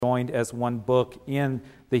joined as one book in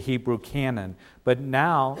the Hebrew canon. But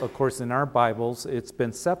now, of course, in our Bibles, it's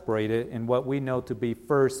been separated in what we know to be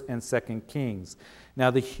 1st and 2nd Kings. Now,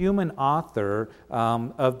 the human author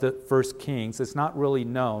of the 1st Kings is not really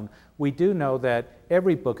known. We do know that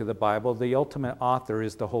every book of the Bible, the ultimate author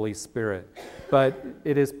is the Holy Spirit. But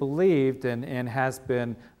it is believed and has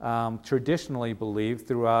been traditionally believed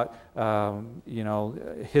throughout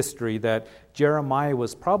history that Jeremiah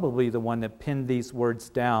was probably the one that pinned these words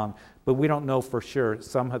down, but we don't know for sure.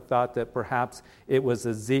 Some have thought that perhaps it was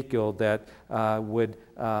Ezekiel that would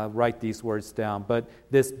write these words down. But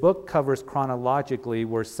this book covers chronologically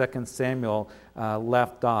where 2 Samuel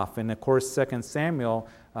left off. And of course, 2 Samuel,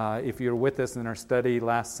 if you're with us in our study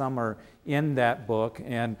last summer in that book,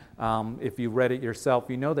 and if you read it yourself,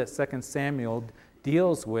 you know that 2 Samuel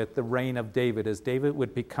deals with the reign of David as David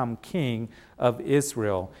would become king of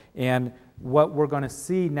Israel. And what we're going to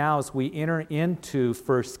see now as we enter into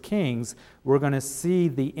 1 Kings, we're going to see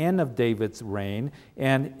the end of David's reign,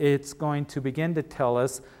 and it's going to begin to tell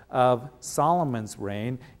us of Solomon's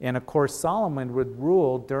reign. And of course, Solomon would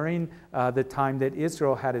rule during the time that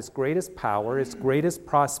Israel had its greatest power, its greatest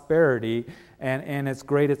prosperity, and its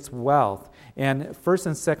greatest wealth. And 1st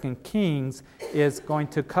and 2nd Kings is going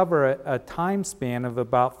to cover a time span of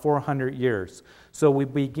about 400 years. So we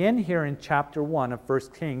begin here in chapter 1 of 1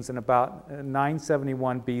 Kings in about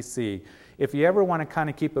 971 BC. If you ever want to kind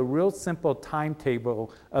of keep a real simple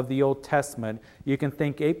timetable of the Old Testament, you can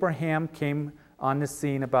think Abraham came on the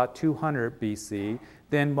scene about 200 BC.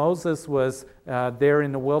 Then Moses was there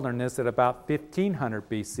in the wilderness at about 1500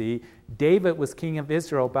 BC. David was king of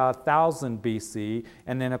Israel about 1000 BC.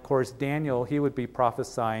 And then, of course, Daniel, he would be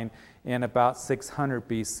prophesying in about 600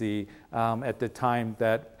 BC at the time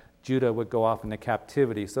that Judah would go off into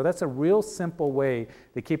captivity. So that's a real simple way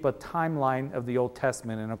to keep a timeline of the Old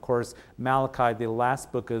Testament. And of course, Malachi, the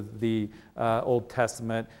last book of the Old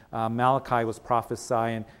Testament, Malachi was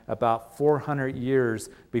prophesying about 400 years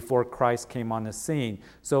before Christ came on the scene.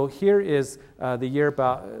 So here is the year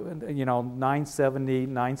about 970,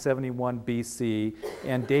 971 BC,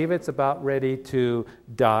 and David's about ready to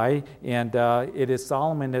die, and it is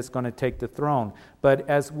Solomon that's going to take the throne. But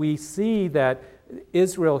as we see that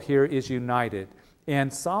Israel here is united.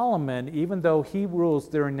 And Solomon, even though he rules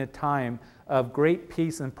during the time of great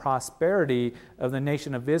peace and prosperity of the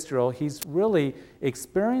nation of Israel, he's really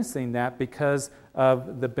experiencing that because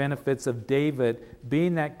of the benefits of David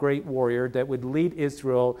being that great warrior that would lead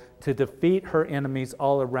Israel to defeat her enemies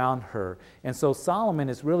all around her. And so Solomon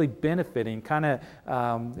is really benefiting, kind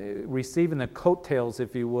of receiving the coattails,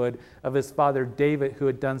 if you would, of his father David, who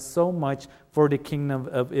had done so much for the kingdom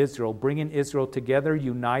of Israel, bringing Israel together,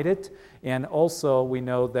 united. And also we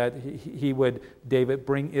know that David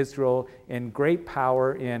bring Israel in great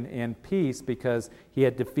power and peace because he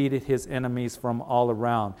had defeated his enemies from all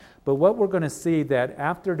around. But what we're going to see that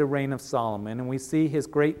after the reign of Solomon, and we see his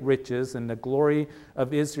great riches and the glory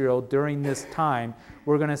of Israel during this time,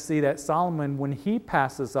 we're going to see that Solomon, when he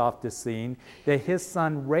passes off the scene, that his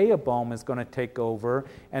son Rehoboam is going to take over.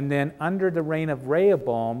 And then under the reign of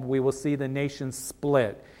Rehoboam, we will see the nation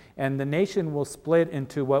split. And the nation will split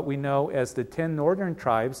into what we know as the 10 northern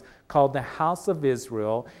tribes called the House of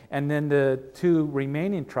Israel, and then the 2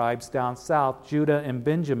 remaining tribes down south, Judah and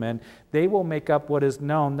Benjamin, they will make up what is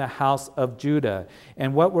known the House of Judah.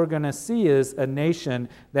 And what we're going to see is a nation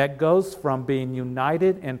that goes from being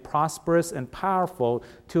united and prosperous and powerful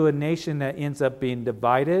to a nation that ends up being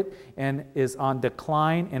divided and is on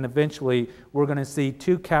decline, and eventually we're going to see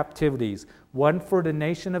 2 captivities. One for the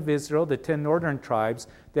nation of Israel, the 10 northern tribes,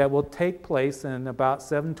 that will take place in about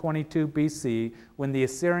 722 BC when the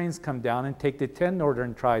Assyrians come down and take the 10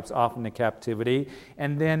 northern tribes off into captivity.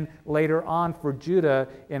 And then later on for Judah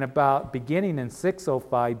beginning in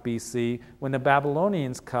 605 BC when the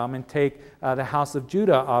Babylonians come and take the house of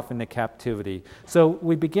Judah off into captivity. So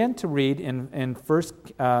we begin to read in 1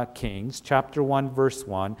 Kings chapter 1 verse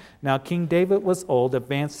 1. Now King David was old,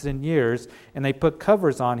 advanced in years, and they put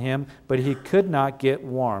covers on him, but he could not get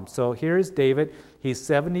warm. So here's David. He's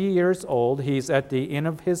 70 years old. He's at the end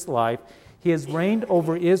of his life. He has reigned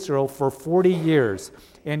over Israel for 40 years.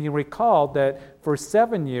 And you recall that for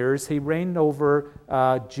 7 years he reigned over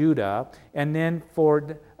Judah. And then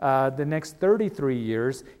for the next 33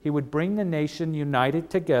 years, he would bring the nation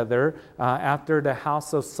united together after the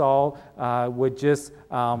house of Saul would just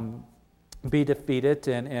be defeated,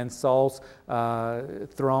 and Saul's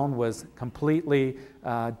throne was completely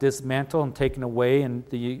dismantled and taken away, and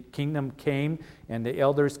the kingdom came, and the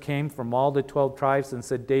elders came from all the 12 tribes and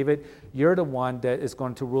said, David, you're the one that is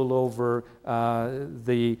going to rule over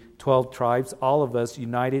the 12 tribes, all of us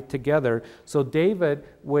united together. So David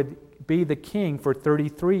would be the king for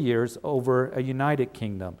 33 years over a united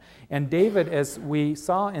kingdom. And David, as we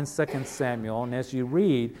saw in 2 Samuel, and as you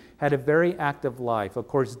read, had a very active life. Of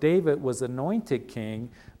course, David was anointed king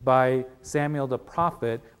by Samuel the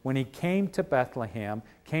prophet when he came to Bethlehem,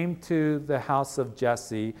 came to the house of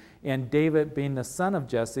Jesse, and David, being the son of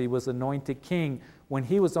Jesse, was anointed king when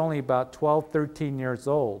he was only about 12, 13 years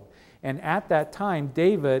old. And at that time,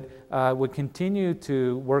 David would continue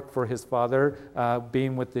to work for his father,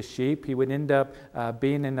 being with the sheep. He would end up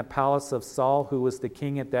being in the palace of Saul, who was the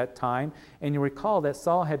king at that time. And you recall that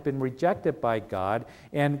Saul had been rejected by God,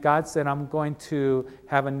 and God said, I'm going to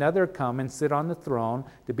have another come and sit on the throne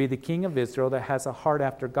to be the king of Israel that has a heart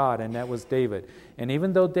after God, and that was David. And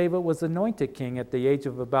even though David was anointed king at the age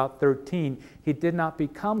of about 13, he did not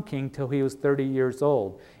become king till he was 30 years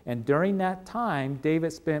old. And during that time,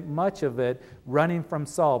 David spent much of it running from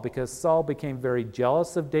Saul, because Saul became very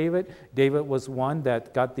jealous of David. David was one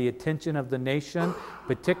that got the attention of the nation,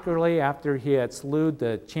 particularly after he had slew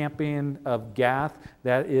the champion of Gath,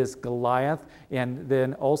 that is Goliath. And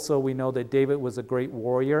then also we know that David was a great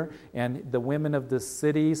warrior, and the women of the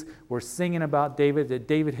cities were singing about David, that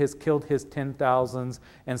David has killed his 10,000s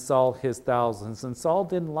and Saul his thousands. And Saul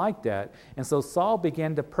didn't like that. And so Saul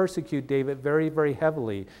began to persecute David very, very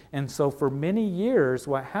heavily. And so for many years,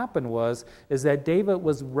 what happened is that David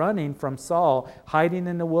was running from Saul, hiding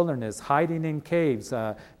in the wilderness, hiding in caves,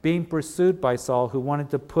 being pursued by Saul, who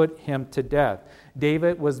wanted to put him to death.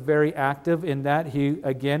 David was very active in that. He,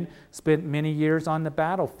 again, spent many years on the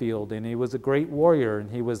battlefield, and he was a great warrior,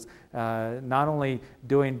 and he was not only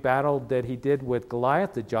doing battle that he did with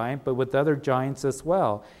Goliath the giant, but with other giants as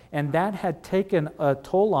well. And that had taken a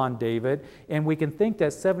toll on David, and we can think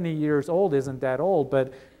that 70 years old isn't that old,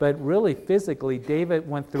 but really physically, David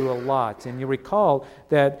went through a lot. And you recall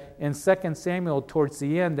that in 2 Samuel, towards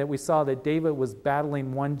the end, that we saw that David was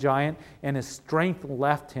battling one giant, and his strength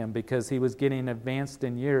left him because he was getting advanced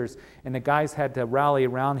in years, and the guys had to rally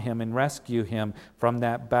around him and rescue him from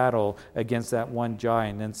that battle against that one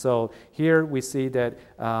giant. And so here we see that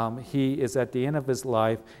he is at the end of his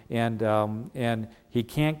life, and he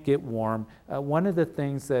can't get warm. One of the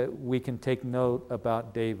things that we can take note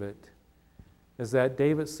about David is that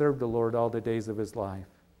David served the Lord all the days of his life.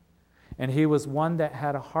 And he was one that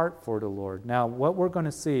had a heart for the Lord. Now, what we're going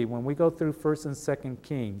to see when we go through 1st and 2nd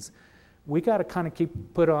Kings, we got to kind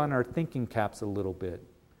of put on our thinking caps a little bit.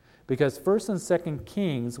 Because 1st and 2nd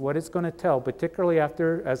Kings, what it's going to tell, particularly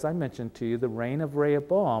after, as I mentioned to you, the reign of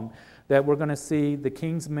Rehoboam, that we're going to see the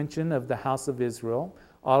king's mention of the house of Israel.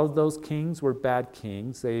 All of those kings were bad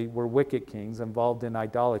kings. They were wicked kings involved in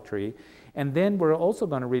idolatry. And then we're also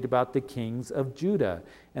going to read about the kings of Judah.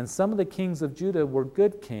 And some of the kings of Judah were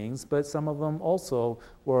good kings, but some of them also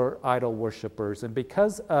were idol worshipers. And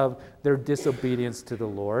because of their disobedience to the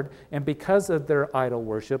Lord, and because of their idol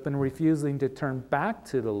worship and refusing to turn back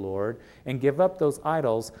to the Lord and give up those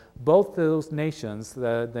idols, both those nations,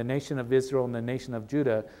 the nation of Israel and the nation of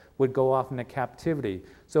Judah, would go off into captivity.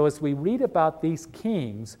 So as we read about these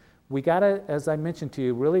kings, we got to, as I mentioned to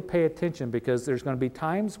you, really pay attention, because there's going to be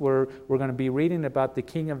times where we're going to be reading about the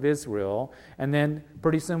king of Israel, and then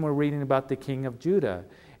pretty soon we're reading about the king of Judah.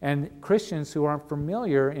 And Christians who aren't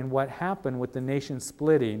familiar in what happened with the nation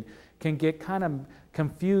splitting can get kind of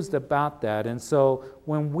confused about that. And so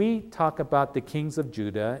when we talk about the kings of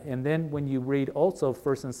Judah, and then when you read also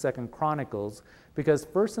 1st and 2nd Chronicles, because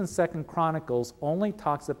 1st and 2nd Chronicles only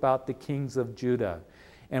talks about the kings of Judah.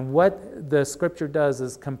 And what the scripture does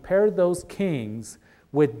is compare those kings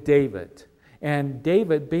with David. And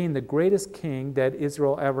David being the greatest king that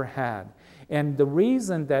Israel ever had. And the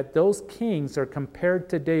reason that those kings are compared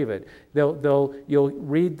to David, you'll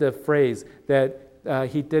read the phrase that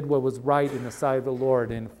he did what was right in the sight of the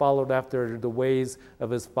Lord and followed after the ways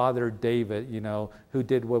of his father David, who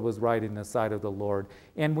did what was right in the sight of the Lord.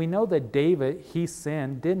 And we know that David, he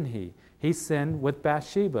sinned, didn't he? He sinned with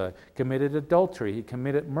Bathsheba, committed adultery, he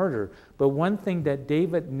committed murder. But one thing that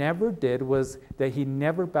David never did was that he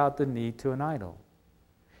never bowed the knee to an idol.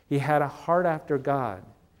 He had a heart after God.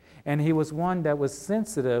 And he was one that was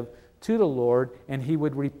sensitive to the Lord, and he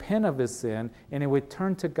would repent of his sin, and he would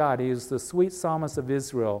turn to God. He was the sweet psalmist of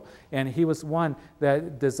Israel, and he was one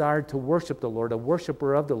that desired to worship the Lord, a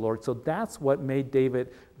worshiper of the Lord. So that's what made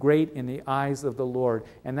David great in the eyes of the Lord,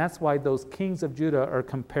 and that's why those kings of Judah are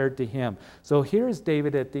compared to him. So here's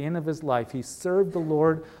David at the end of his life. He served the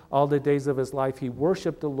Lord all the days of his life. He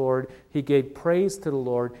worshiped the Lord. He gave praise to the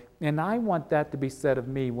Lord, and I want that to be said of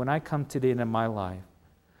me when I come to the end of my life.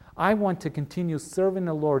 I want to continue serving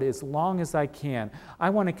the Lord as long as I can. I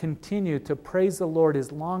want to continue to praise the Lord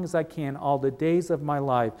as long as I can all the days of my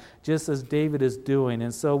life, just as David is doing.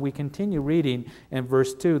 And so we continue reading in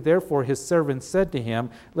verse 2. Therefore his servant said to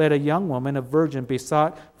him, let a young woman, a virgin, be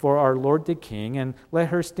sought for our Lord the king, and let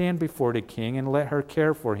her stand before the king, and let her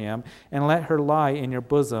care for him, and let her lie in your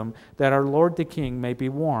bosom, that our Lord the king may be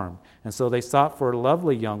warm. And so they sought for a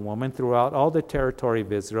lovely young woman throughout all the territory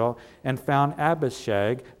of Israel, and found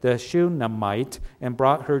Abishag the Shunammite, and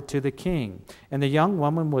brought her to the king. And the young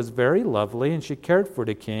woman was very lovely, and she cared for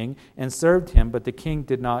the king and served him, but the king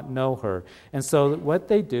did not know her. And so what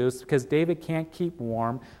they do is, because David can't keep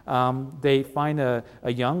warm, they find a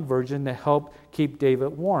young virgin to help keep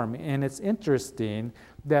David warm. And it's interesting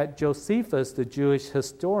that Josephus, the Jewish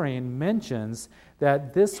historian, mentions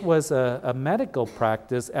that this was a medical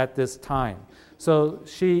practice at this time. So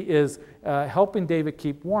she is helping David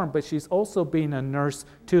keep warm, but she's also being a nurse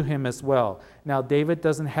to him as well. Now, David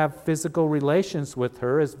doesn't have physical relations with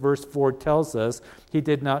her, as verse 4 tells us. He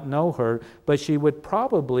did not know her, but she would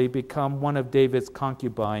probably become one of David's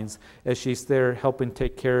concubines as she's there helping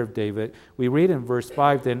take care of David. We read in verse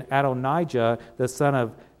 5, then Adonijah, the son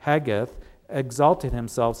of Haggith, exalted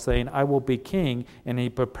himself, saying, I will be king, and he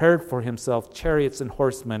prepared for himself chariots and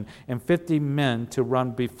horsemen and 50 men to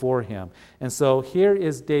run before him. And so here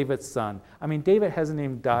is David's son. I mean, David hasn't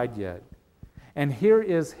even died yet. And here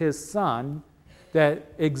is his son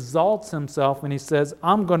that exalts himself, and he says,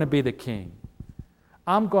 I'm going to be the king.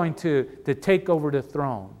 I'm going to take over the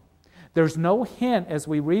throne. There's no hint as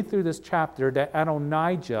we read through this chapter that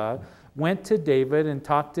Adonijah went to David and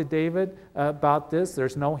talked to David about this.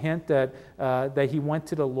 There's no hint that he went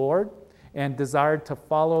to the Lord and desired to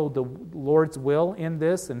follow the Lord's will in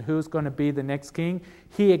this and who's going to be the next king.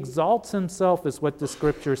 He exalts himself, is what the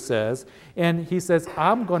scripture says, and he says,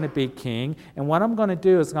 I'm going to be king, and what I'm going to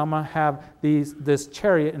do is I'm going to have this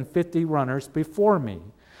chariot and 50 runners before me.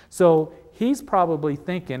 So he's probably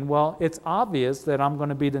thinking, well, it's obvious that I'm going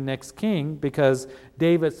to be the next king because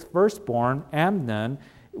David's firstborn, Amnon,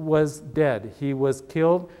 was dead. He was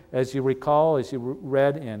killed, as you recall, as you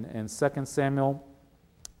read in 2 Samuel,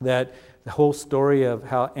 that the whole story of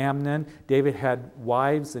how Amnon, David had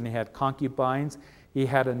wives and he had concubines. He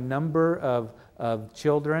had a number of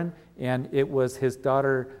children, and it was his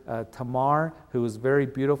daughter Tamar, who was very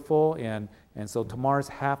beautiful, and so Tamar's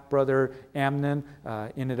half-brother Amnon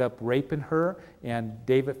ended up raping her, and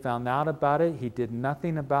David found out about it. He did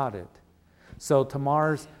nothing about it. So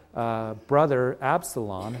Tamar's brother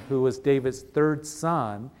Absalom, who was David's third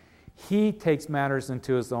son, he takes matters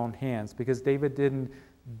into his own hands because David didn't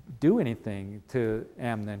do anything to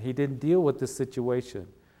Amnon. He didn't deal with the situation.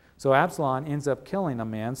 So Absalom ends up killing a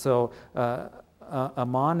man. So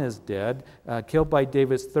Amnon is dead, killed by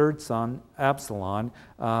David's third son, Absalom,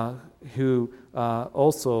 who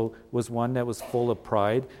also was one that was full of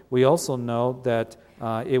pride. We also know that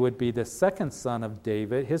it would be the second son of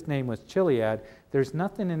David. His name was Chilead. There's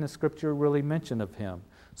nothing in the scripture really mentioned of him.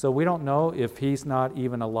 So we don't know if he's not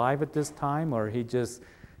even alive at this time or he just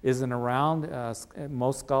isn't around.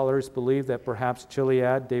 Most scholars believe that perhaps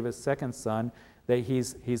Chilead, David's second son, that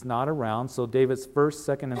he's not around. So David's first,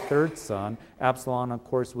 second, and third son, Absalom, of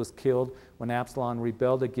course, was killed when Absalom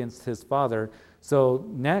rebelled against his father. So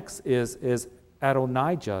next is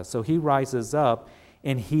Adonijah. So he rises up,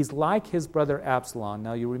 and he's like his brother Absalom.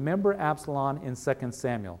 Now you remember Absalom in 2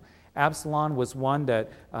 Samuel. Absalom was one that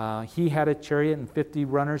he had a chariot and 50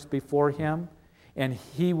 runners before him. And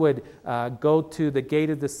he would go to the gate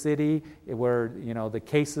of the city where the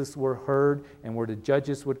cases were heard and where the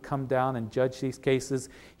judges would come down and judge these cases.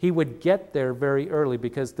 He would get there very early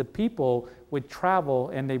because the people would travel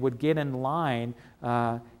and they would get in line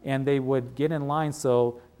so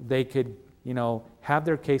they could have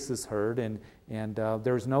their cases heard. And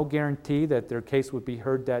there was no guarantee that their case would be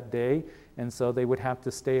heard that day, and so they would have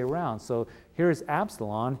to stay around. So here's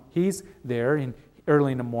Absalom. He's there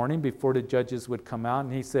early in the morning before the judges would come out,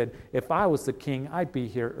 and he said, if I was the king, I'd be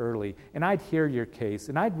here early, and I'd hear your case,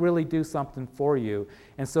 and I'd really do something for you.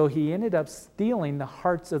 And so he ended up stealing the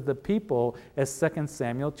hearts of the people, as 2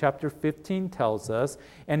 Samuel chapter 15 tells us.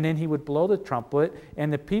 And then he would blow the trumpet,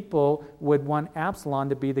 and the people would want Absalom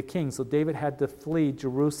to be the king. So David had to flee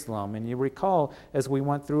Jerusalem. And you recall as we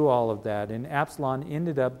went through all of that, and Absalom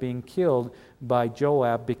ended up being killed by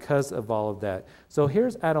Joab because of all of that. So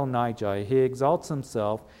here's Adonijah. He exalts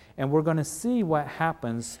himself, and we're going to see what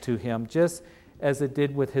happens to him just as it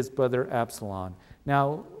did with his brother Absalom.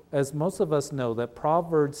 Now, as most of us know, that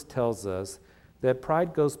Proverbs tells us that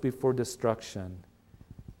pride goes before destruction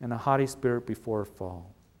and a haughty spirit before a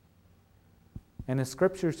fall. And the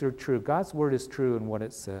scriptures are true. God's word is true in what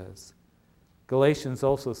it says. Galatians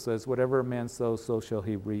also says, whatever a man sows, so shall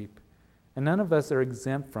he reap. And none of us are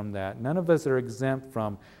exempt from that. None of us are exempt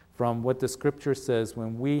from what the scripture says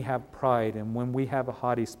when we have pride and when we have a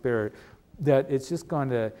haughty spirit, that it's just going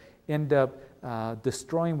to end up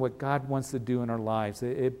destroying what God wants to do in our lives.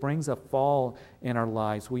 It brings a fall in our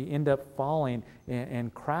lives. We end up falling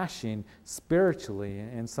and crashing spiritually,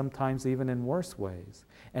 and sometimes even in worse ways.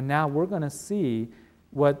 And now we're going to see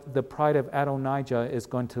what the pride of Adonijah is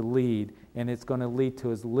going to lead, and it's going to lead to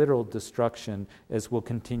his literal destruction, as we'll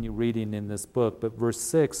continue reading in this book. But verse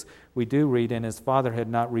 6, we do read, and his father had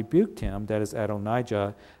not rebuked him, that is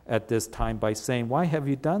Adonijah, at this time by saying, why have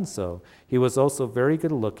you done so? He was also very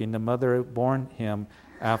good looking. The mother had borne him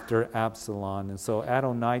after Absalom. And so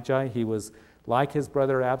Adonijah, he was like his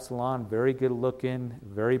brother Absalom, very good looking,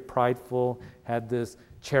 very prideful, had this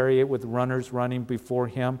chariot with runners running before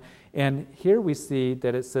him. And here we see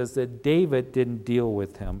that it says that David didn't deal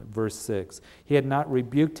with him, verse 6. He had not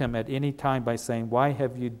rebuked him at any time by saying, why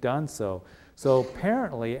have you done so? So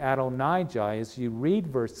apparently Adonijah, as you read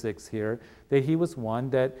verse 6 here, that he was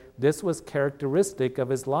one that this was characteristic of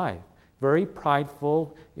his life. Very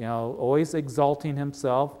prideful, always exalting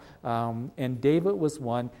himself. And David was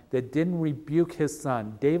one that didn't rebuke his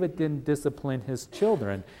son. David didn't discipline his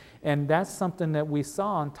children. And that's something that we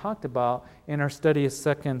saw and talked about in our study of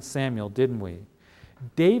 2 Samuel, didn't we?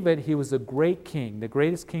 David, he was a great king, the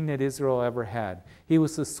greatest king that Israel ever had. He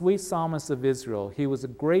was the sweet psalmist of Israel. He was a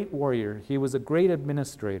great warrior. He was a great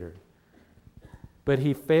administrator. But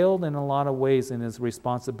he failed in a lot of ways in his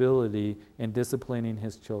responsibility in disciplining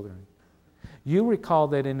his children. You recall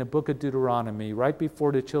that in the book of Deuteronomy, right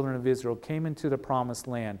before the children of Israel came into the promised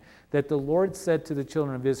land, that the Lord said to the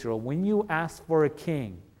children of Israel, when you ask for a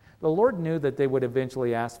king, the Lord knew that they would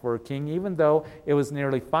eventually ask for a king, even though it was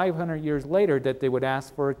nearly 500 years later that they would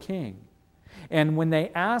ask for a king. And when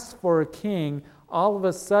they asked for a king, all of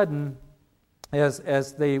a sudden,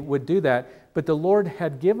 as they would do that, but the Lord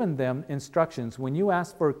had given them instructions. When you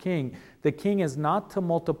ask for a king, the king is not to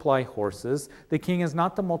multiply horses, the king is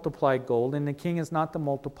not to multiply gold, and the king is not to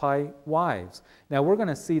multiply wives. Now we're going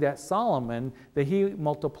to see that Solomon, that he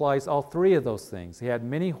multiplies all three of those things. He had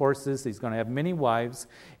many horses, he's going to have many wives,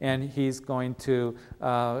 and he's going to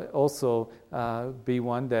also be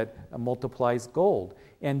one that multiplies gold.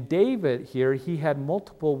 And David here, he had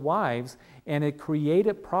multiple wives, and it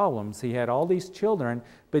created problems. He had all these children,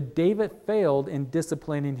 but David failed in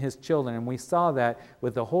disciplining his children. And we saw that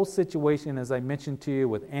with the whole situation, as I mentioned to you,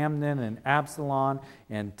 with Amnon and Absalom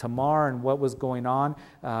and Tamar and what was going on.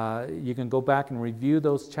 You can go back and review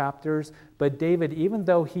those chapters. But David, even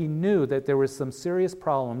though he knew that there were some serious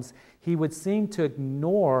problems, he would seem to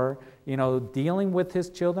ignore, dealing with his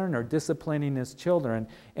children or disciplining his children.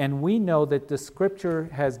 And we know that the Scripture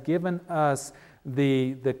has given us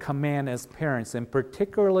the command as parents, and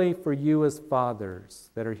particularly for you as fathers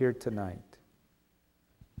that are here tonight,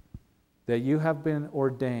 that you have been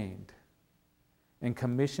ordained and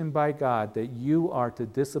commissioned by God that you are to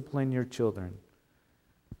discipline your children.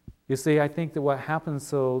 You see, I think that what happens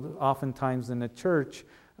so oftentimes in the church,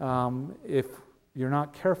 if you're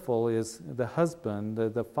not careful, is the husband,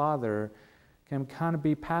 the father, can kind of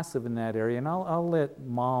be passive in that area, and I'll let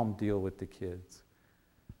mom deal with the kids.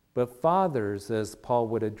 But fathers, as Paul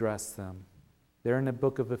would address them, they're in the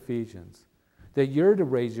book of Ephesians, that you're to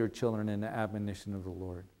raise your children in the admonition of the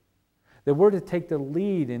Lord. That we're to take the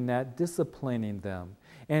lead in that, disciplining them.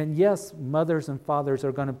 And yes, mothers and fathers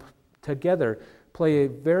are going to together play a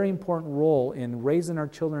very important role in raising our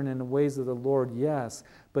children in the ways of the Lord, yes,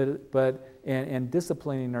 and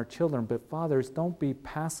disciplining our children. But fathers, don't be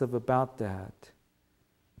passive about that.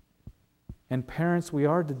 And parents, we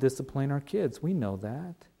are to discipline our kids. We know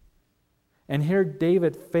that. And here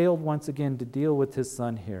David failed once again to deal with his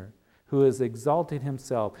son here, who has exalted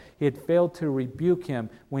himself. He had failed to rebuke him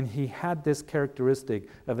when he had this characteristic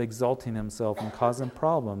of exalting himself and causing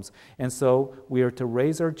problems. And so we are to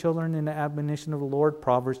raise our children in the admonition of the Lord.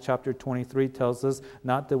 Proverbs chapter 23 tells us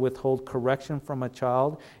not to withhold correction from a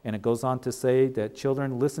child. And it goes on to say that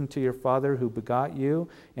children, listen to your father who begot you,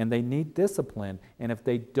 and they need discipline. And if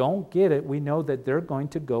they don't get it, we know that they're going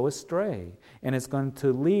to go astray. And it's going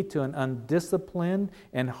to lead to an undisciplined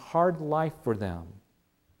and hard life for them.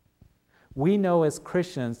 We know as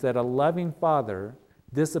Christians that a loving father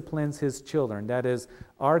disciplines his children. That is,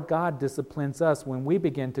 our God disciplines us when we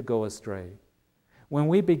begin to go astray, when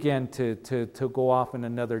we begin to go off in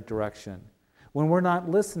another direction, when we're not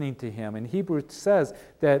listening to him. And Hebrews says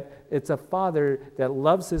that it's a father that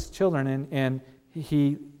loves his children, and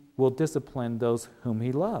he will discipline those whom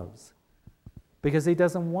he loves. Because he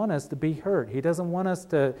doesn't want us to be hurt. He doesn't want us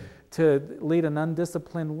to lead an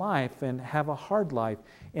undisciplined life and have a hard life.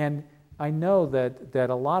 And I know that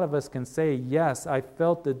a lot of us can say, yes, I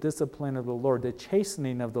felt the discipline of the Lord, the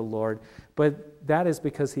chastening of the Lord, but that is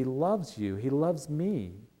because he loves you. He loves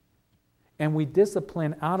me. And we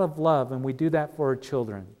discipline out of love, and we do that for our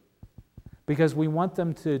children because we want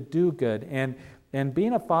them to do good. And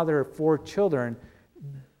being a father of 4 children,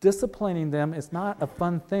 disciplining them is not a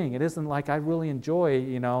fun thing. It isn't like I really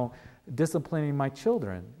enjoy, disciplining my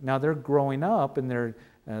children. Now they're growing up, and they're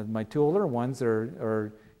my 2 older ones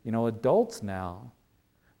are adults now.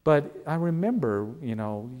 But I remember,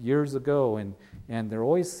 years ago, and there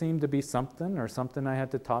always seemed to be something I had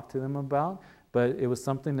to talk to them about. But it was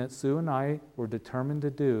something that Sue and I were determined to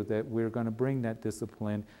do, that we were going to bring that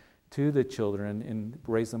discipline to the children and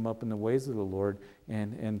raise them up in the ways of the Lord,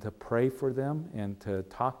 and to pray for them and to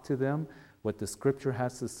talk to them what the Scripture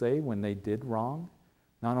has to say when they did wrong.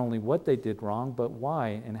 Not only what they did wrong, but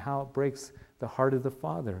why and how it breaks the heart of the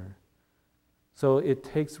Father. So it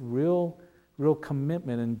takes real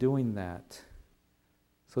commitment in doing that.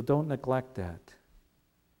 So don't neglect that.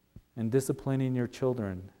 And disciplining your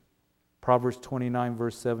children. Proverbs 29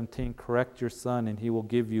 verse 17, correct your son and he will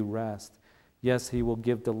give you rest. Yes, he will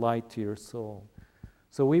give delight to your soul.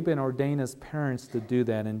 So we've been ordained as parents to do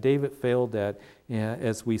that, and David failed that,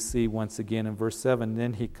 as we see once again in verse 7.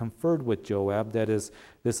 Then he conferred with Joab,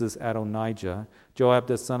 this is Adonijah, Joab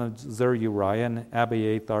the son of Zeruiah, and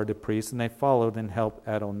Abiathar the priest, and they followed and helped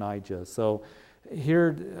Adonijah. So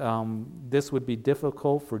here, this would be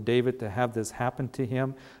difficult for David to have this happen to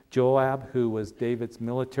him. Joab, who was David's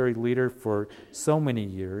military leader for so many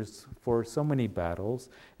years, for so many battles,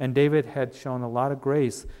 and David had shown a lot of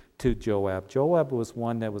grace to Joab. Joab was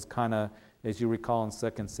one that was kind of, as you recall in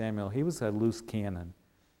 2 Samuel, he was a loose cannon.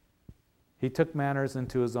 He took matters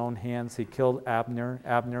into his own hands. He killed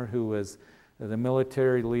Abner, who was the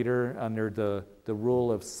military leader under the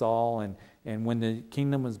rule of Saul. And when the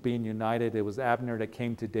kingdom was being united, it was Abner that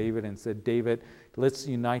came to David and said, David, let's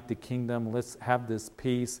unite the kingdom. Let's have this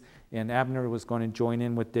peace. And Abner was going to join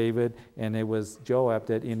in with David, and it was Joab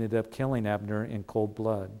that ended up killing Abner in cold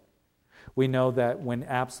blood. We know that when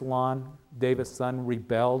Absalom, David's son,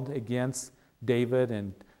 rebelled against David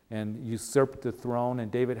and usurped the throne,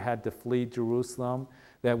 and David had to flee Jerusalem,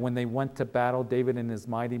 that when they went to battle, David and his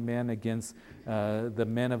mighty men against the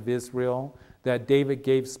men of Israel, that David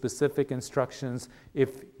gave specific instructions,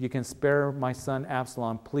 if you can spare my son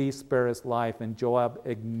Absalom, please spare his life. And Joab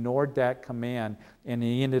ignored that command, and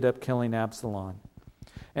he ended up killing Absalom.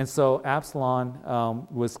 And so Absalom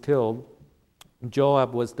was killed.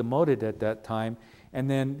 Joab was demoted at that time, and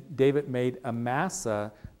then David made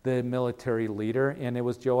Amasa the military leader, and it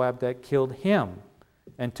was Joab that killed him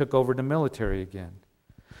and took over the military again.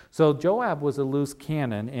 So Joab was a loose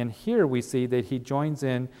cannon, and here we see that he joins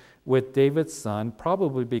in with David's son,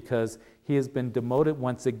 probably because he has been demoted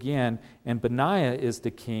once again, and Benaiah is the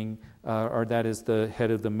king, or that is the head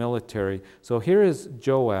of the military. So here is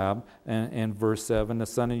Joab in verse 7, the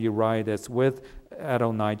son of Uriah that's with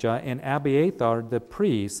Adonijah, and Abiathar the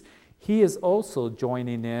priest. He is also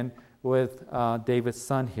joining in with David's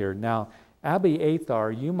son here. Now,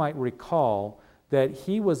 Abiathar, you might recall that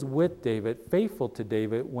he was with David, faithful to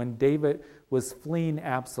David, when David was fleeing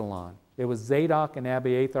Absalom. It was Zadok and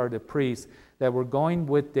Abiathar the priest that were going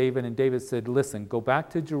with David, and David said, listen, go back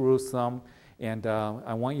to Jerusalem, and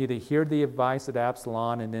I want you to hear the advice of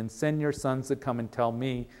Absalom, and then send your sons to come and tell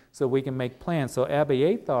me so we can make plans. So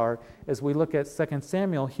Abiathar, as we look at 2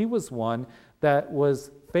 Samuel, he was one that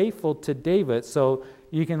was faithful to David. So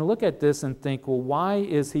you can look at this and think, well, why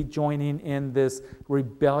is he joining in this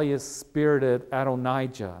rebellious spirit of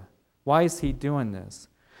Adonijah? Why is he doing this?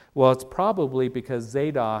 Well, it's probably because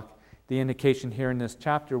Zadok, the indication here in this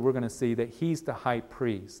chapter, we're going to see that he's the high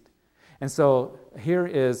priest. And so here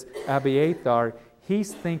is Abiathar.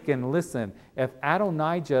 He's thinking, listen, if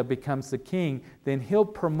Adonijah becomes the king, then he'll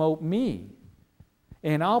promote me.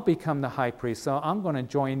 And I'll become the high priest. So I'm going to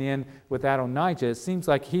join in with Adonijah. It seems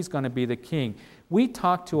like he's going to be the king. We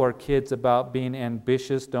talk to our kids about being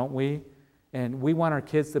ambitious, don't we? And we want our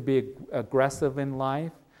kids to be aggressive in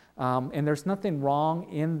life. And there's nothing wrong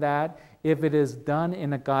in that if it is done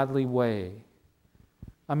in a godly way.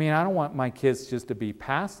 I mean, I don't want my kids just to be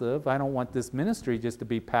passive. I don't want this ministry just to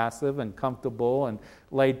be passive and comfortable and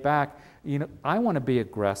laid back. I want to be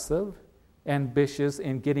aggressive, ambitious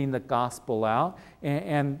in getting the gospel out,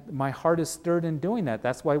 and my heart is stirred in doing that.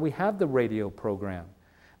 That's why we have the radio program.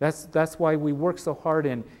 That's why we work so hard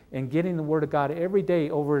in getting the Word of God every day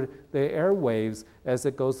over the airwaves as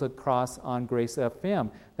it goes across on Grace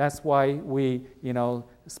FM. That's why we,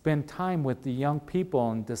 spend time with the young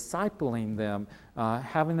people and discipling them,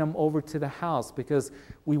 having them over to the house, because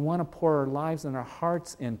we want to pour our lives and our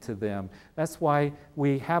hearts into them. That's why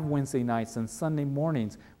we have Wednesday nights and Sunday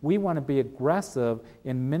mornings. We want to be aggressive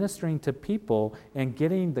in ministering to people and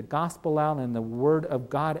getting the gospel out and the Word of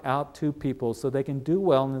God out to people so they can do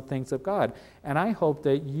well in the things of God. And I hope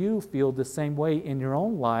that you feel the same way in your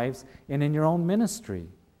own lives and in your own ministry.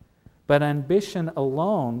 But ambition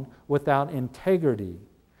alone without integrity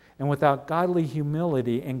and without godly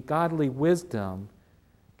humility and godly wisdom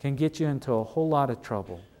can get you into a whole lot of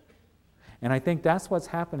trouble. And I think that's what's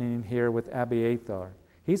happening here with Abiathar.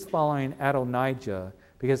 He's following Adonijah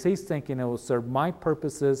because he's thinking it will serve my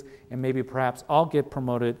purposes and maybe perhaps I'll get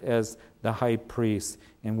promoted as the high priest.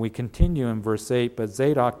 And we continue in verse 8, but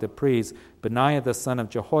Zadok the priest, Benaiah the son of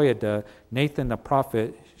Jehoiada, Nathan the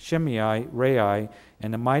prophet, Shimei, Rei,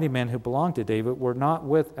 and the mighty men who belonged to David were not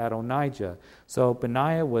with Adonijah. So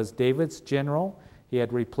Benaiah was David's general. He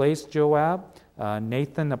had replaced Joab.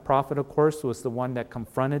 Nathan the prophet, of course, was the one that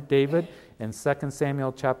confronted David in 2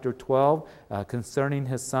 Samuel chapter 12 concerning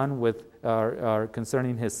his son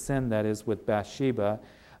concerning his sin, that is, with Bathsheba.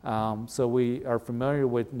 So we are familiar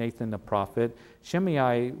with Nathan the prophet.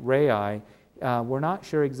 Shimei, Rei, we're not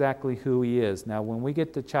sure exactly who he is. Now, when we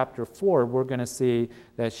get to chapter 4, we're going to see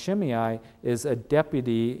that Shimei is a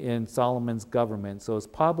deputy in Solomon's government. So it's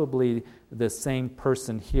probably the same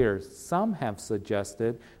person here. Some have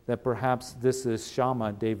suggested that perhaps this is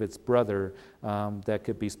Shammah, David's brother, that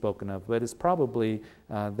could be spoken of. But it's probably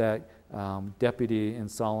that deputy in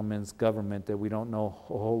Solomon's government that we don't know a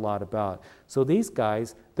whole lot about. So these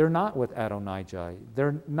guys, they're not with Adonijah.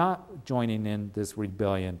 They're not joining in this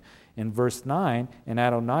rebellion. In verse 9, and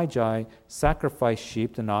Adonijah sacrificed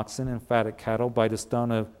sheep and oxen and fatted cattle by the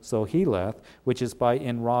stone of Zoheleth, which is by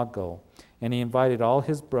Enrogel. And he invited all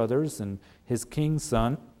his brothers and his king's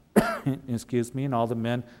son, and all the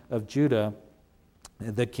men of Judah,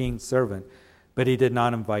 the king's servant. But he did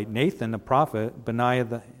not invite Nathan the prophet,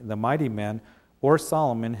 Benaiah the mighty man, or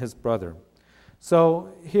Solomon his brother.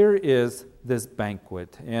 So here is this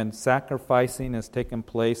banquet, and sacrificing has taken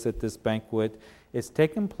place at this banquet. It's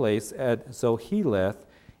taken place at Zoheleth,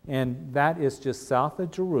 and that is just south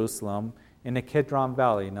of Jerusalem in the Kidron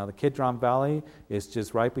Valley. Now, the Kidron Valley is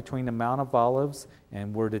just right between the Mount of Olives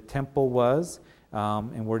and where the temple was,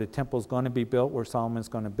 and where the temple is going to be built, where Solomon's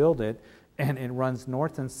going to build it. And it runs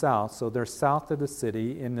north and south, so they're south of the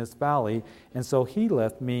city in this valley. And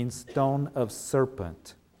Zoheleth means stone of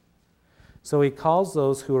serpent. So he calls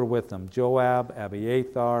those who are with him, Joab,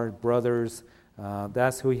 Abiathar, brothers.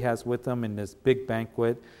 That's who he has with them in this big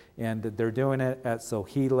banquet. And they're doing it at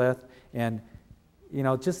Zoheleth. And,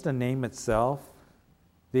 just the name itself,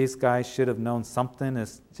 these guys should have known something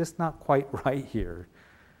is just not quite right here.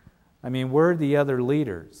 I mean, where are the other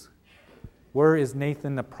leaders? Where is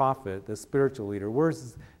Nathan the prophet, the spiritual leader?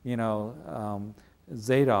 Where's,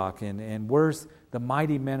 Zadok? And where's the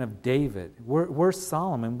mighty men of David? Where's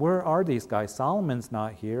Solomon? Where are these guys? Solomon's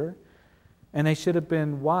not here. And they should have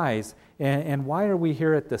been wise. And why are we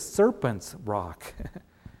here at the serpent's rock?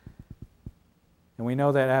 And we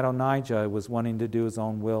know that Adonijah was wanting to do his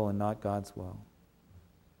own will and not God's will.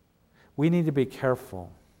 We need to be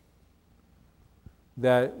careful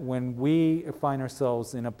that when we find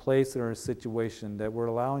ourselves in a place or a situation that we're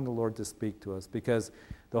allowing the Lord to speak to us, because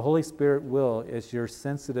the Holy Spirit will, as you're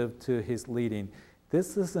sensitive to His leading,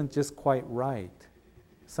 this isn't just quite right.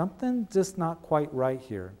 Something just not quite right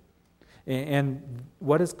here. And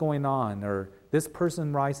what is going on, or this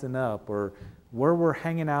person rising up, or where we're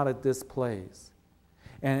hanging out at this place.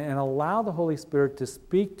 And allow the Holy Spirit to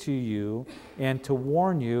speak to you and to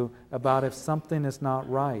warn you about if something is not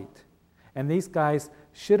right. And these guys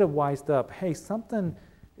should have wised up, hey, something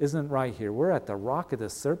isn't right here. We're at the rock of the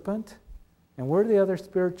serpent. And where are the other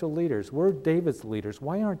spiritual leaders? Where are David's leaders?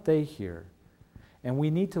 Why aren't they here? And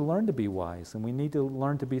we need to learn to be wise, and we need to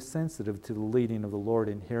learn to be sensitive to the leading of the Lord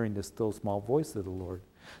and hearing the still small voice of the Lord.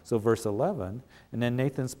 So verse 11, and then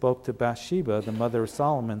Nathan spoke to Bathsheba, the mother of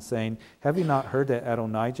Solomon, saying, have you not heard that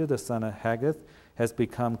Adonijah, the son of Haggith, has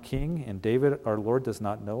become king, and David our Lord does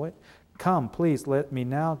not know it? Come, please, let me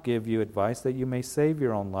now give you advice that you may save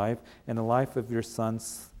your own life and the life of your son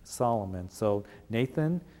Solomon. So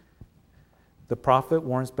Nathan, the prophet,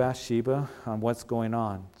 warns Bathsheba on what's going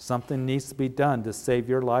on. Something needs to be done to save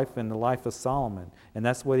your life and the life of Solomon. And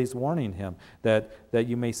that's what he's warning him, that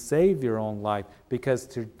you may save your own life. Because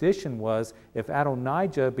tradition was, if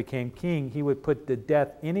Adonijah became king, he would put to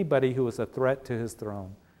death anybody who was a threat to his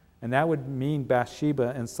throne. And that would mean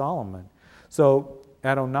Bathsheba and Solomon. So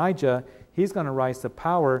Adonijah, he's going to rise to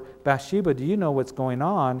power. Bathsheba, do you know what's going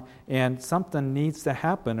on? And something needs to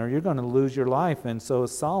happen or you're going to lose your life. And so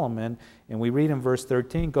is Solomon. And we read in verse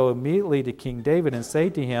 13, go immediately to King David and say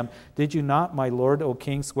to him, did you not, my lord, O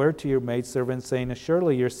king, swear to your maidservant, saying,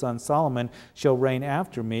 surely your son Solomon shall reign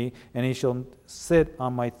after me, and he shall sit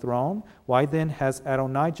on my throne? Why then has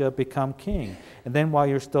Adonijah become king? And then while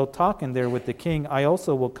you're still talking there with the king, I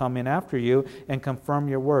also will come in after you and confirm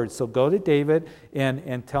your words. So go to David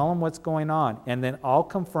and tell him what's going on. And then I'll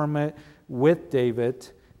confirm it with David,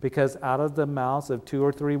 because out of the mouths of 2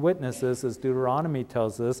 or 3 witnesses, as Deuteronomy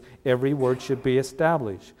tells us, every word should be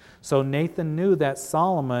established. So Nathan knew that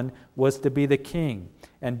Solomon was to be the king.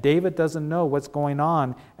 And David doesn't know what's going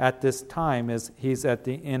on at this time as he's at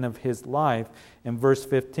the end of his life. In verse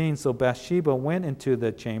 15, so Bathsheba went into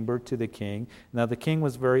the chamber to the king. Now the king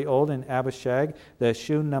was very old, and Abishag the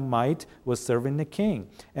Shunammite was serving the king.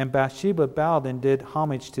 And Bathsheba bowed and did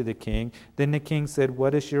homage to the king. Then the king said,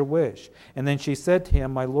 what is your wish? And then she said to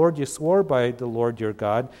him, my lord, you swore by the Lord your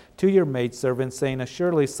God to your maidservant, saying,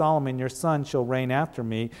 surely Solomon your son shall reign after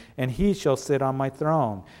me, and he shall sit on my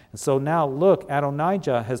throne. And so now look,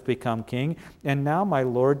 Adonijah has become king, and now, my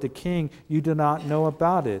lord the king, you do not know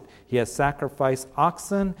about it. He has sacrificed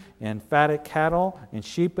oxen and fatted cattle and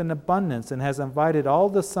sheep in abundance, and has invited all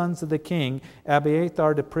the sons of the king,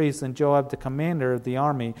 Abiathar the priest and Joab the commander of the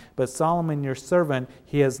army, but Solomon your servant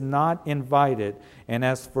he has not invited. And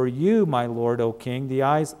as for you, my lord, O king, the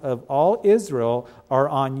eyes of all Israel are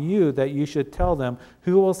on you, that you should tell them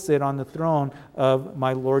who will sit on the throne of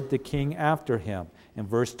my lord the king after him. In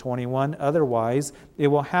verse 21, otherwise it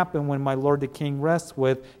will happen when my lord the king rests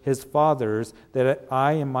with his fathers, that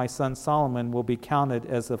I and my son Solomon will be counted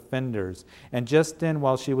as offenders. And just then,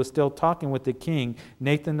 while she was still talking with the king,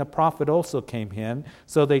 Nathan the prophet also came in.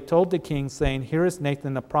 So they told the king, saying, here is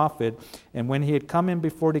Nathan the prophet. And when he had come in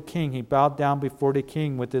before the king, he bowed down before the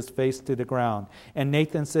king with his face to the ground. And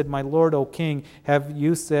Nathan said, my lord, O king, have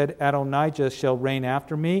you said Adonijah shall reign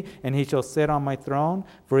after me, and he shall sit on my throne?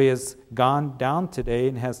 For he has gone down today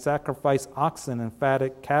and has sacrificed oxen and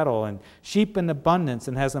fatted cattle and sheep in abundance,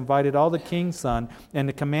 and has invited all the king's son and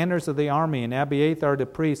the commanders of the army and Abiathar the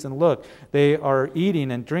priest. And look, they are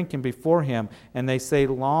eating and drinking before him, and they say,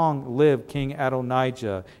 long live King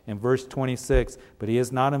Adonijah. In verse 26, but he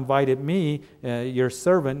has not invited me, your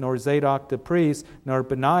servant, nor Zadok the priest, nor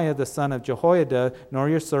Benaiah the son of Jehoiada, nor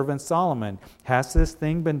your servant Solomon. Has this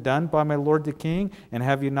thing been done by my lord the king? And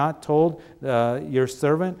have you not told your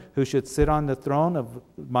servant who should sit on the throne of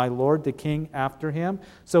my lord the king after him?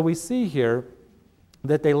 So we see here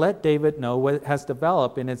that they let David know what has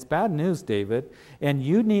developed, and it's bad news, David, and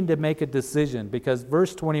you need to make a decision, because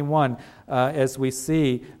verse 21, as we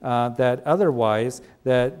see that otherwise,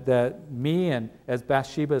 that me and as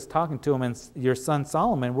Bathsheba is talking to him and your son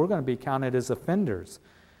Solomon, we're going to be counted as offenders.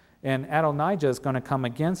 And Adonijah is going to come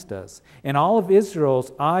against us. And all of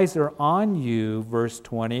Israel's eyes are on you, verse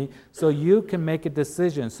 20, so you can make a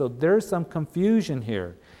decision. So there's some confusion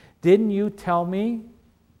here. Didn't you tell me,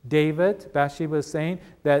 David, Bathsheba is saying,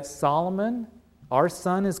 that Solomon, our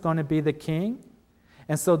son, is going to be the king?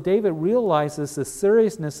 And so David realizes the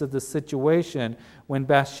seriousness of the situation when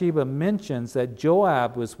Bathsheba mentions that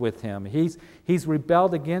Joab was with him. He's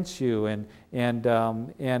rebelled against you, and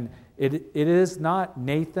it is not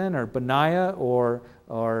Nathan or Benaiah or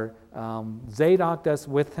Zadok that's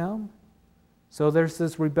with him. So there's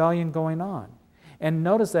this rebellion going on. And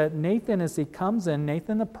notice that Nathan, as he comes in,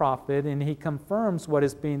 Nathan the prophet, and he confirms what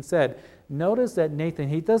is being said. Notice that Nathan,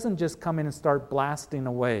 he doesn't just come in and start blasting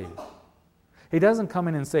away. He doesn't come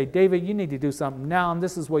in and say, David, you need to do something now, and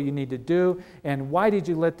this is what you need to do, and why did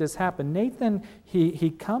you let this happen? Nathan,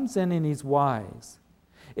 he comes in and he's wise.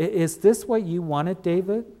 Is this what you wanted,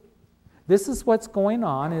 David? this is what's going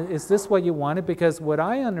on. Is this what you wanted? Because what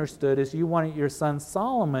I understood is you wanted your son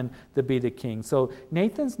Solomon to be the king. So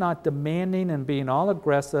Nathan's not demanding and being all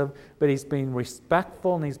aggressive, but he's being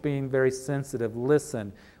respectful and he's being very sensitive.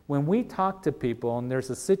 Listen, when we talk to people and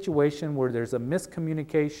there's a situation where there's a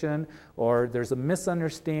miscommunication or there's a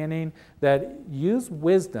misunderstanding, that use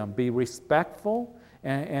wisdom, be respectful,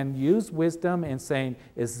 and use wisdom in saying,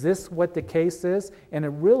 is this what the case is? And it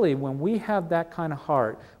really, when we have that kind of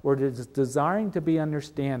heart, we're just desiring to be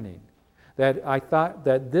understanding, that I thought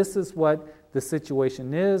that this is what the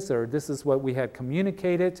situation is, or this is what we had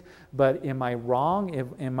communicated, but am I wrong?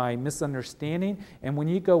 Am I misunderstanding? And when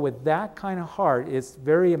you go with that kind of heart, it's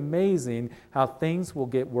very amazing how things will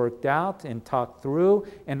get worked out and talked through,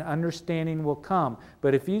 and understanding will come.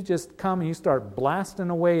 But if you just come and you start blasting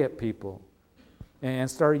away at people, and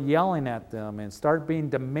start yelling at them, and start being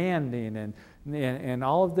demanding, and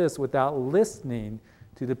all of this without listening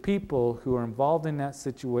to the people who are involved in that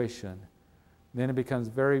situation, then it becomes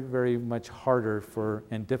very, very much harder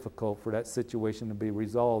and difficult for that situation to be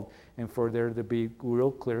resolved and for there to be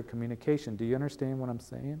real clear communication. Do you understand what I'm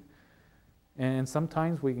saying? And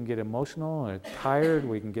sometimes we can get emotional or tired,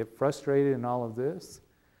 we can get frustrated in all of this,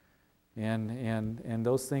 and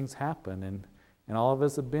those things happen. And all of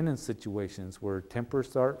us have been in situations where tempers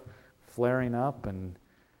start flaring up and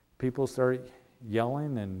people start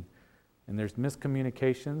yelling and there's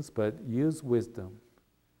miscommunications, but use wisdom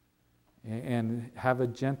and have a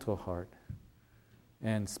gentle heart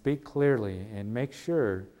and speak clearly and make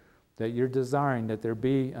sure that you're desiring that there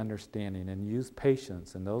be understanding, and use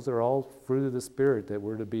patience. And those are all fruit of the Spirit that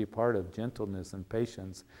we're to be a part of, gentleness and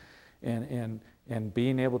patience. And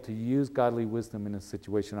being able to use godly wisdom in a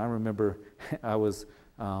situation. I remember I was,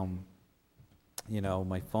 my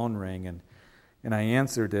phone rang and I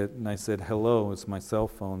answered it and I said, hello, it's my cell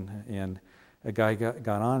phone. And a guy got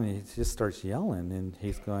on and he just starts yelling and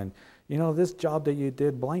he's going, this job that you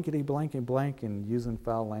did, blankety, blank, and blank, and using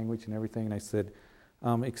foul language and everything. And I said,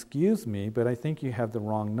 excuse me, but I think you have the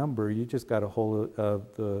wrong number. You just got a hold of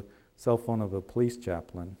the cell phone of a police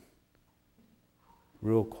chaplain.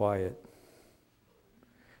 Real quiet.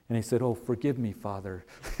 And he said, oh, forgive me, Father.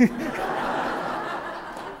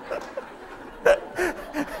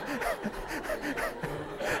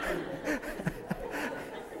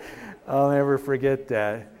 I'll never forget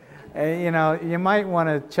that. And, you might want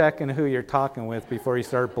to check in who you're talking with before you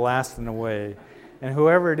start blasting away. And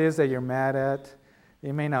whoever it is that you're mad at,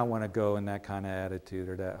 you may not want to go in that kind of attitude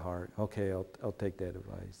or that heart. Okay, I'll take that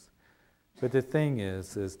advice. But the thing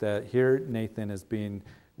is that here Nathan is being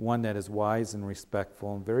one that is wise and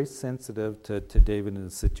respectful and very sensitive to David in the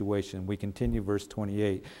situation. We continue verse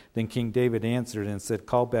 28. Then King David answered and said,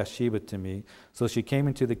 call Bathsheba to me. So she came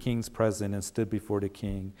into the king's presence and stood before the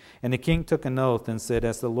king. And the king took an oath and said,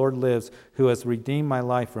 as the Lord lives, who has redeemed my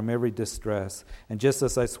life from every distress, and just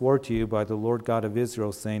as I swore to you by the Lord God of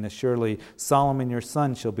Israel, saying, assuredly Solomon your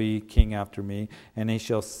son shall be king after me, and he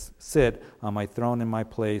shall sit on my throne in my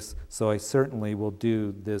place, so I certainly will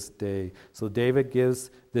do this day. So David gives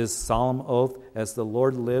this solemn oath, as the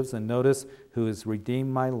Lord lives, and notice, who has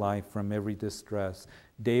redeemed my life from every distress.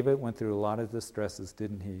 David went through a lot of distresses,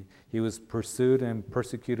 didn't he? He was pursued and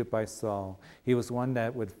persecuted by Saul. He was one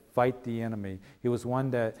that would fight the enemy. He was one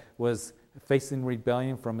that was facing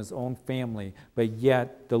rebellion from his own family, but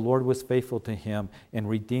yet the Lord was faithful to him and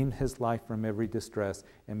redeemed his life from every distress.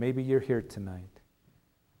 And maybe you're here tonight,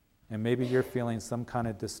 and maybe you're feeling some kind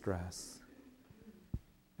of distress,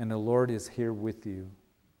 and the Lord is here with you,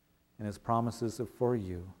 and His promises are for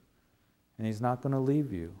you, and He's not going to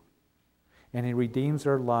leave you. And He redeems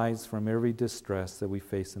our lives from every distress that we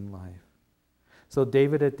face in life. So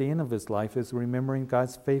David, at the end of his life, is remembering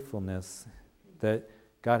God's faithfulness that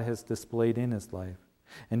God has displayed in his life.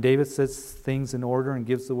 And David sets things in order and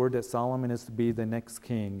gives the word that Solomon is to be the next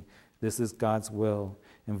king. This is God's will.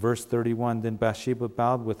 In verse 31, then Bathsheba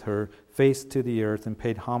bowed with her face to the earth and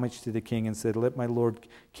paid homage to the king and said, let my lord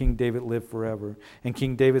King David live forever. And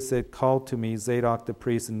King David said, call to me Zadok the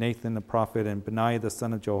priest and Nathan the prophet and Benaiah the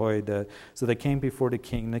son of Jehoiada. So they came before the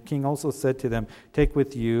king. And the king also said to them, take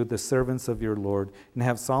with you the servants of your lord, and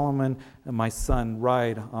have Solomon my son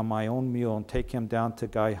ride on my own mule, and take him down to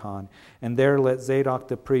Gihon. And there let Zadok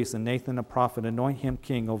the priest and Nathan the prophet anoint him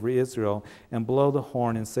king over Israel, and blow the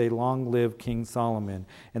horn and say, long live King Solomon.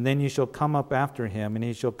 And then you shall come up after him, and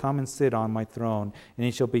he shall come and sit on my throne, and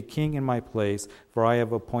he shall be king in my place, for I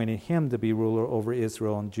have appointed him to be ruler over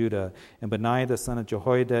Israel and Judah. And Benaiah the son of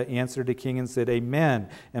Jehoiada answered the king and said, amen,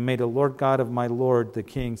 and may the Lord God of my lord the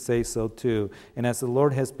king say so too. And as the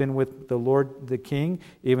Lord has been with the Lord the king,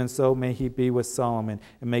 even so may may he be with Solomon,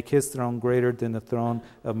 and make his throne greater than the throne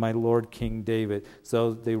of my Lord King David.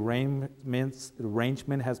 So the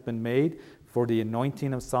arrangement has been made for the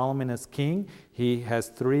anointing of Solomon as king. He has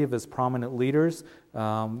 3 of his prominent leaders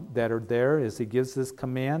that are there as he gives this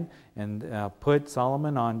command. And put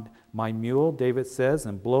Solomon on my mule, David says,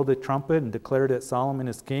 and blow the trumpet and declare that Solomon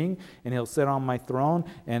is king, and he'll sit on my throne,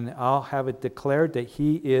 and I'll have it declared that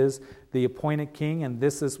he is the appointed king, and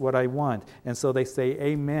this is what I want. And so they say,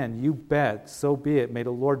 amen, you bet, so be it. May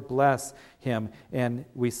the Lord bless him. And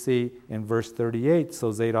we see in verse 38,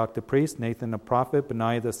 so Zadok the priest, Nathan the prophet,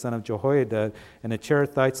 Benaiah the son of Jehoiada, and the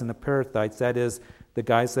Cherethites and the Perethites, that is, the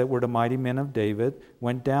guys that were the mighty men of David,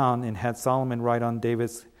 went down and had Solomon ride on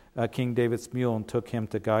King David's mule and took him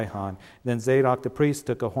to Gihon. Then Zadok the priest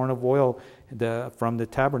took a horn of oil from the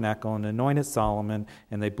tabernacle and anointed Solomon,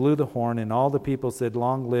 and they blew the horn, and all the people said,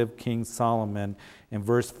 Long live King Solomon. In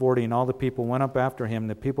verse 40, and all the people went up after him.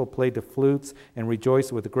 The people played the flutes and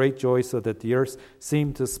rejoiced with great joy, so that the earth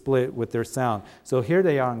seemed to split with their sound. So here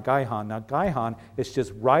they are in Gihon. Now Gihon is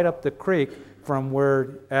just right up the creek from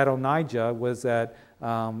where Adonijah was at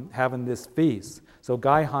having this feast. So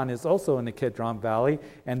Gihon is also in the Kidron Valley,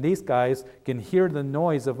 and these guys can hear the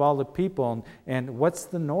noise of all the people. And what's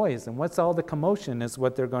the noise and what's all the commotion is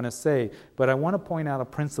what they're going to say. But I want to point out a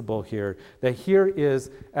principle here, that here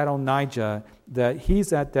is Adonijah, that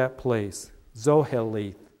he's at that place,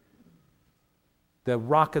 Zoheleth, the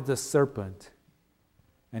rock of the serpent.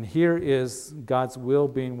 And here is God's will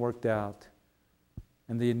being worked out,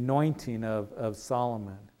 and the anointing of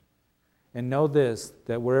Solomon. And know this,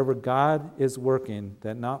 that wherever God is working,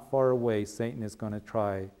 that not far away, Satan is going to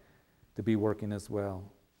try to be working as well.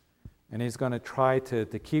 And he's going to try to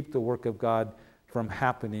keep the work of God from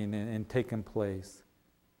happening and taking place.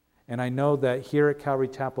 And I know that here at Calvary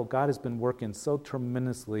Chapel, God has been working so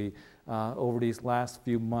tremendously over these last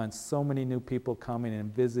few months. So many new people coming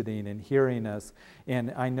and visiting and hearing us.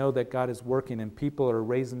 And I know that God is working and people are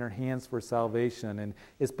raising their hands for salvation. And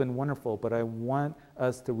it's been wonderful. But I want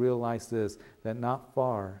us to realize this, that not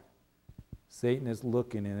far, Satan is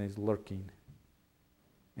looking and he's lurking.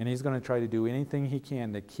 And he's going to try to do anything he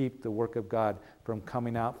can to keep the work of God from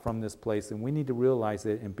coming out from this place. And we need to realize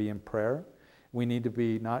it and be in prayer. We need to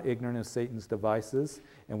be not ignorant of Satan's devices,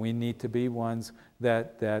 and we need to be ones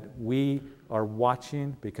that we are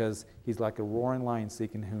watching, because he's like a roaring lion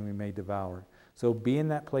seeking whom he may devour. So be in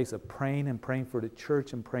that place of praying and praying for the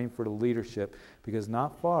church and praying for the leadership, because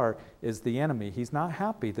not far is the enemy. He's not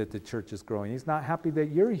happy that the church is growing. He's not happy that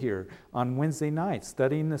you're here on Wednesday nights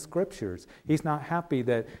studying the scriptures. He's not happy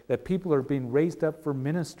that people are being raised up for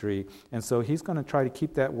ministry. And so he's going to try to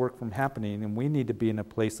keep that work from happening, and we need to be in a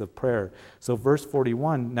place of prayer. So verse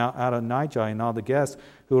 41, now Adonijah and all the guests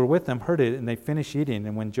who were with him heard it, and they finished eating.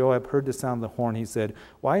 And when Joab heard the sound of the horn, he said,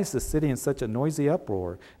 Why is the city in such a noisy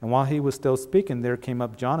uproar? And while he was still speaking, there came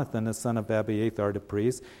up Jonathan, the son of Abiathar the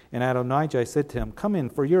priest. And Adonijah said to him, Come in,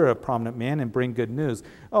 for you're a prominent man, and bring good news.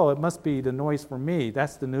 Oh, it must be the noise for me.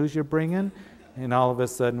 That's the news you're bringing? And all of a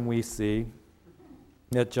sudden we see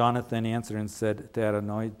that Jonathan answered and said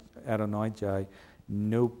to Adonijah,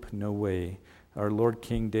 Nope, no way. Our Lord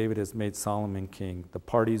King David has made Solomon king. The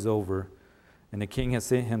party's over. And the king has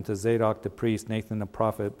sent him to Zadok the priest, Nathan the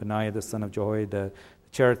prophet, Benaiah the son of Jehoiada,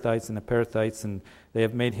 the Cherethites and the Perethites, and they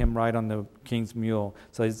have made him ride on the king's mule.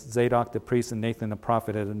 So Zadok the priest and Nathan the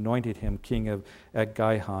prophet had anointed him king at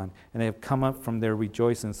Gihon. And they have come up from there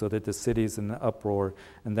rejoicing, so that the city is in an uproar,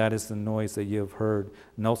 and that is the noise that you have heard.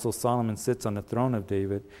 And also Solomon sits on the throne of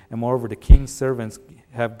David. And moreover, the king's servants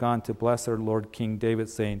have gone to bless our Lord King David,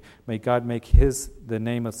 saying, May God make the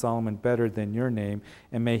name of Solomon better than your name,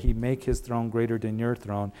 and may he make his throne greater than your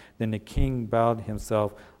throne. Then the king bowed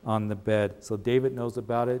himself on the bed. So David knows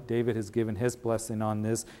about it. David has given his blessing on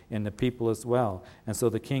this, and the people as well. And so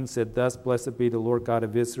the king said, Thus blessed be the Lord God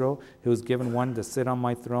of Israel, who has given one to sit on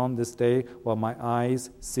my throne this day while my eyes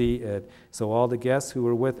see it. So all the guests who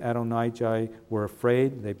were with Adonijah were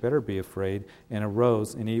afraid, they better be afraid, and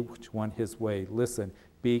arose, and each one his way. Listen,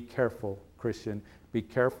 be careful, Christian. Be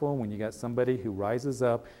careful when you got somebody who rises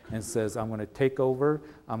up and says, I'm going to take over,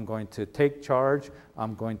 I'm going to take charge,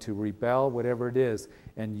 I'm going to rebel, whatever it is.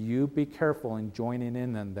 And you be careful in joining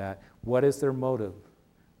in on that. What is their motive?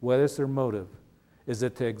 What is their motive? Is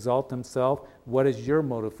it to exalt themselves? What is your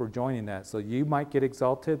motive for joining that? So you might get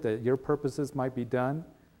exalted, that your purposes might be done.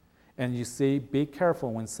 And you see, be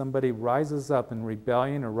careful when somebody rises up in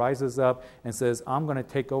rebellion or rises up and says, I'm going to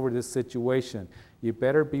take over this situation. You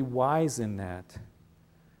better be wise in that.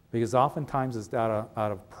 Because oftentimes it's out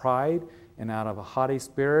of pride and out of a haughty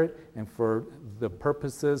spirit, and for the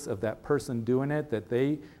purposes of that person doing it that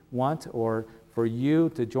they want, or for you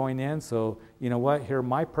to join in. So, you know what? Here,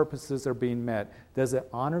 my purposes are being met. Does it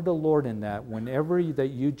honor the Lord in that? Whenever that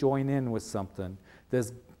you join in with something,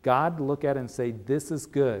 does God look at it and say, this is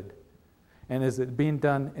good? And is it being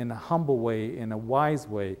done in a humble way, in a wise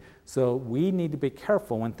way? So we need to be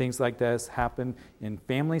careful when things like this happen in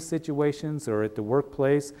family situations or at the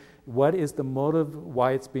workplace. What is the motive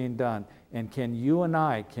why it's being done? And can you and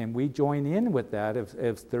I, can we join in with that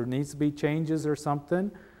if there needs to be changes or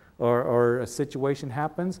something, or a situation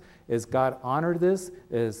happens? Is God honor this?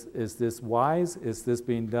 Is this wise? Is this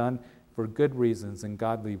being done for good reasons and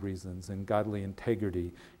godly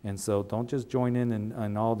integrity? And so don't just join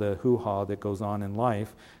in all the hoo-ha that goes on in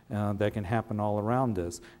life that can happen all around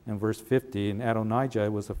us. In verse 50, and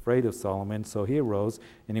Adonijah was afraid of Solomon, so he arose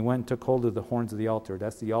and he went and took hold of the horns of the altar.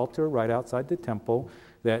 That's the altar right outside the temple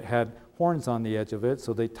that had horns on the edge of it,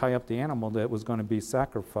 so they tie up the animal that was going to be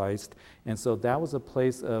sacrificed. And so that was a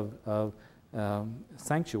place of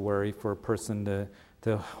sanctuary for a person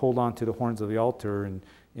to hold on to the horns of the altar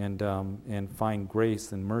and find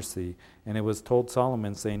grace and mercy. And it was told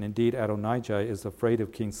Solomon, saying, indeed, Adonijah is afraid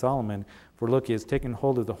of King Solomon, for look, he has taken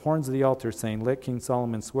hold of the horns of the altar, saying, let King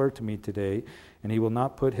Solomon swear to me today, and he will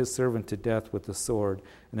not put his servant to death with the sword.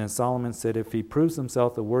 And then Solomon said, if he proves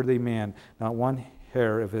himself a worthy man, not one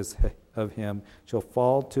hair of him shall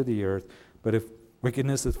fall to the earth, but if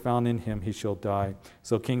wickedness is found in him, he shall die.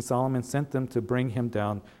 So King Solomon sent them to bring him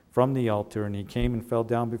down from the altar, and he came and fell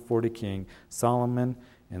down before the king, Solomon.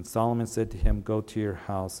 And Solomon said to him, go to your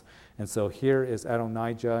house. And so here is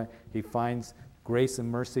Adonijah. He finds grace and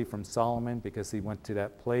mercy from Solomon because he went to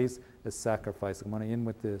that place of sacrifice. I'm going to end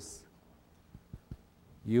with this.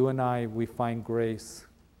 You and I, we find grace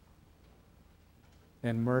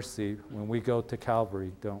and mercy when we go to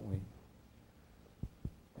Calvary, don't we?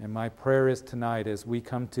 And my prayer is tonight, as we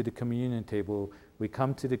come to the communion table,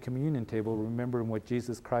 remembering what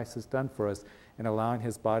Jesus Christ has done for us and allowing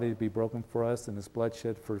his body to be broken for us and his blood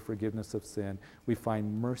shed for forgiveness of sin. We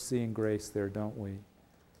find mercy and grace there, don't we?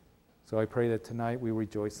 So I pray that tonight we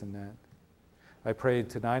rejoice in that. I pray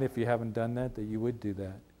tonight, if you haven't done that, that you would do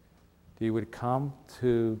that. That you would come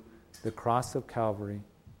to the cross of Calvary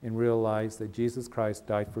and realize that Jesus Christ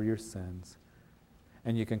died for your sins.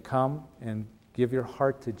 And you can come and give your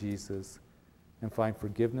heart to Jesus and find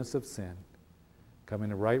forgiveness of sin. Come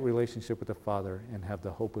in a right relationship with the Father and have the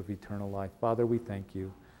hope of eternal life. Father, we thank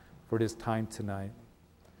you for this time tonight,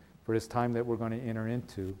 for this time that we're going to enter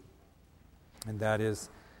into, and that is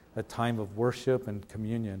a time of worship and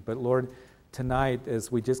communion. But Lord, tonight, as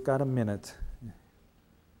we just got a minute,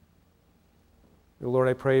 Lord,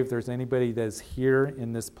 I pray if there's anybody that's here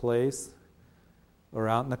in this place or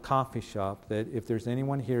out in the coffee shop, that if there's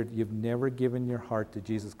anyone here, you've never given your heart to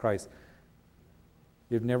Jesus Christ,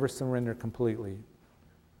 you've never surrendered completely,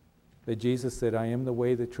 that Jesus said, I am the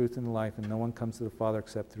way, the truth, and the life, and no one comes to the Father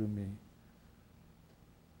except through me.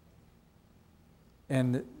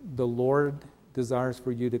 And the Lord desires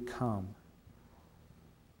for you to come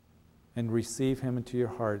and receive him into your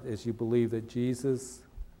heart as you believe that Jesus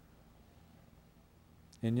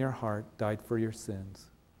in your heart died for your sins,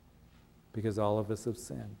 because all of us have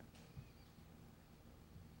sinned.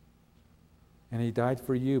 And he died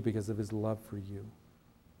for you because of his love for you.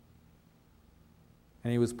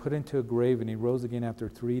 And he was put into a grave and he rose again after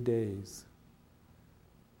 3 days.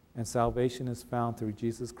 And salvation is found through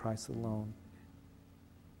Jesus Christ alone.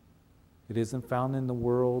 It isn't found in the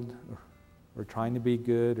world or trying to be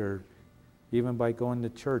good or even by going to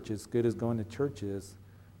church, as good as going to church is.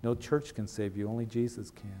 No church can save you, only Jesus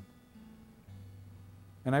can.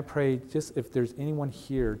 And I pray, just if there's anyone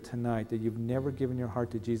here tonight that you've never given your heart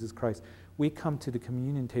to Jesus Christ, we come to the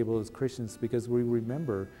communion table as Christians because we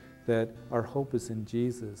remember that our hope is in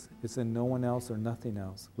Jesus. It's in no one else or nothing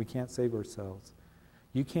else. We can't save ourselves.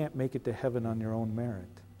 You can't make it to heaven on your own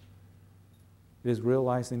merit. It is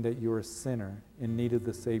realizing that you're a sinner in need of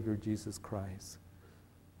the Savior, Jesus Christ.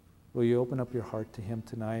 Will you open up your heart to him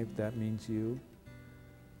tonight if that means you?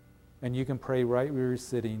 And you can pray right where you're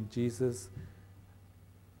sitting, Jesus,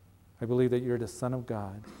 I believe that you're the Son of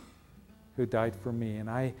God who died for me. And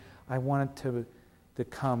I wanted to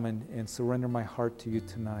come and surrender my heart to you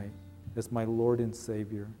tonight as my Lord and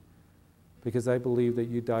Savior, because I believe that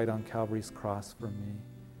you died on Calvary's cross for me,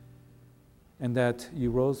 and that you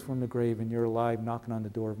rose from the grave and you're alive knocking on the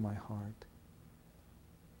door of my heart.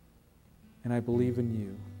 And I believe in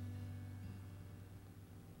you.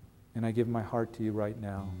 And I give my heart to you right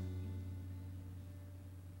now.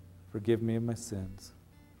 Forgive me of my sins.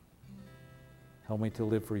 Help me to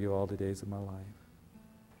live for you all the days of my life.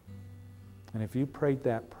 And if you prayed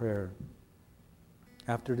that prayer,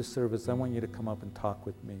 after the service, I want you to come up and talk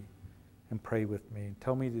with me and pray with me.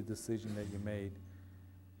 Tell me the decision that you made.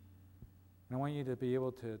 And I want you to be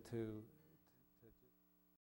able to